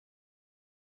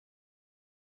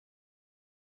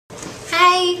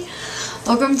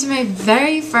Welcome to my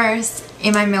very first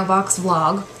In My Mailbox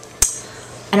vlog.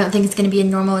 I don't think it's going to be a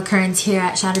normal occurrence here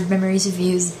at Shattered Memories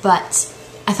Reviews, but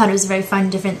I thought it was a very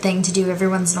fun, different thing to do every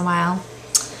once in a while.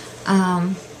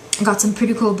 I got some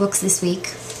pretty cool books this week.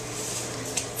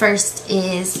 First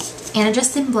is Anna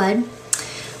Dressed in Blood,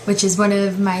 which is one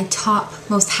of my top,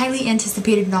 most highly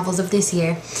anticipated novels of this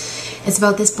year. It's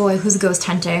about this boy who's a ghost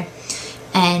hunter,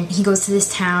 and he goes to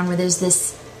this town where there's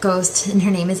this ghost, and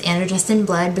her name is Anna Dressed in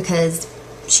Blood because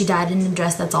she died in a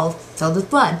dress that's all filled with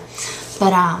blood.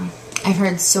 But I've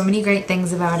heard so many great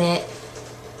things about it.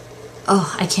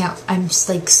 Oh, I'm just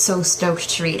like so stoked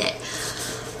to read it.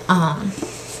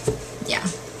 Yeah,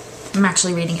 I'm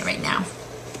actually reading it right now.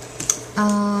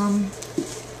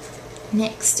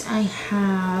 Next I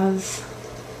have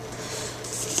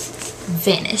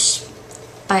Vanish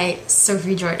by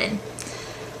Sophie Jordan.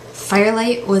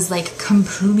 Firelight was like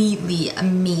completely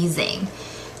amazing,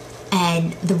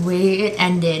 and the way it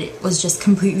ended was just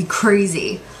completely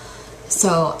crazy.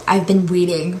 So I've been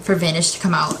waiting for Vanish to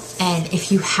come out, and if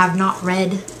you have not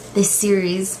read this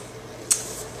series,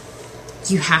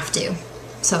 you have to.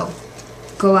 So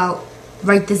go out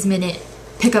right this minute,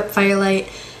 pick up Firelight,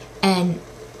 and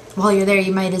while you're there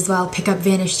you might as well pick up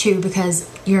Vanish too, because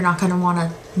you're not going to want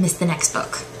to miss the next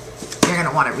book. You're going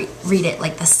to want to read it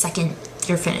like the second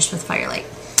you're finished with Firelight.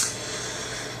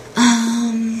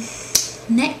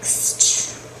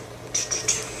 Next,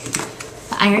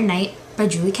 The Iron Knight by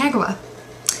Julie Kagawa.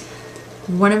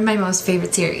 One of my most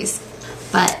favorite series.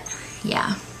 But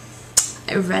yeah,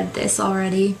 I read this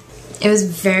already. It was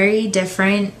very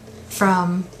different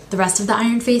from the rest of the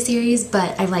Iron Face series,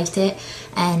 but I liked it,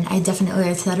 and I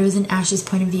definitely thought it was in Ash's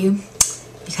point of view,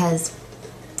 because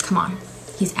come on,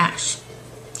 he's Ash.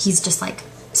 He's just like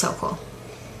so cool.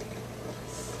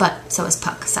 But so is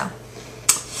Puck, so.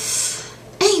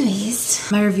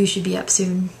 Anyways, my review should be up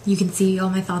soon. You can see all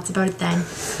my thoughts about it then.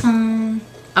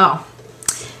 Oh,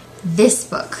 this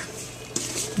book,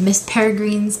 Miss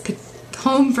Peregrine's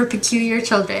Home for Peculiar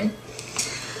Children.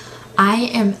 I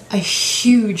am a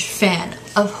huge fan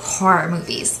of horror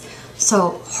movies,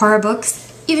 so horror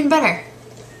books, even better.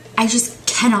 I just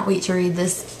cannot wait to read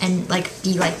this and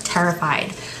be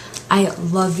terrified. I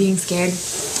love being scared.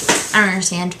 I don't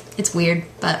understand. It's weird,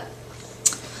 but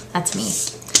that's me.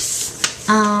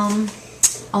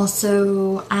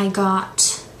 Also, I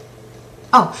got,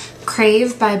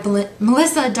 Crave by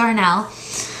Melissa Darnell.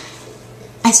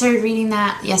 I started reading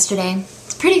that yesterday.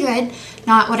 It's pretty good.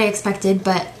 Not what I expected,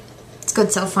 but it's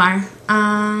good so far.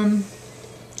 And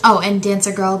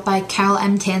Dancer Girl by Carol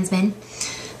M. Tansman.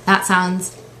 That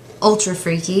sounds ultra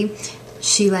freaky.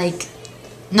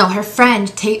 Her friend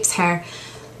tapes her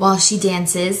while she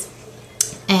dances,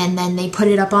 and then they put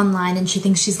it up online, and she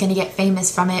thinks she's gonna get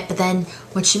famous from it, but then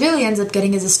what she really ends up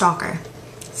getting is a stalker.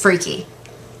 Freaky.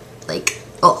 I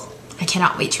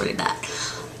cannot wait to read that.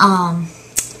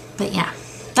 But yeah,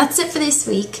 that's it for this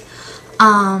week.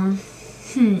 I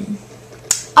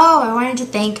wanted to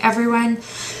thank everyone.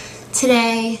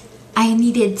 Today, I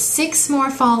needed 6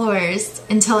 more followers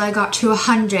until I got to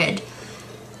 100,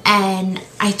 and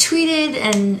I tweeted,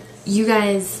 and you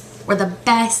guys were the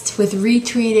best with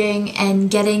retweeting and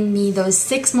getting me those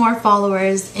 6 more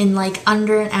followers in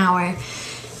under an hour.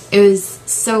 It was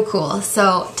so cool.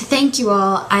 So to thank you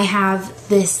all, I have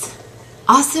this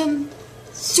awesome,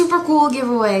 super cool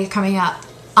giveaway coming up.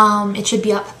 It should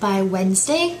be up by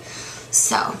Wednesday,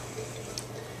 so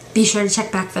be sure to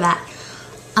check back for that.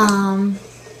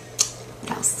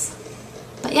 What else?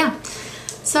 But yeah,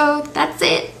 so that's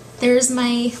it. There's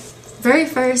my very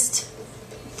first,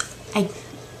 I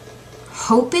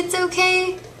hope it's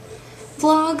okay,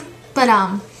 vlog. But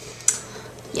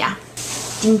yeah,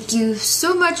 thank you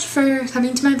so much for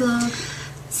coming to my blog.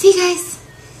 See you guys.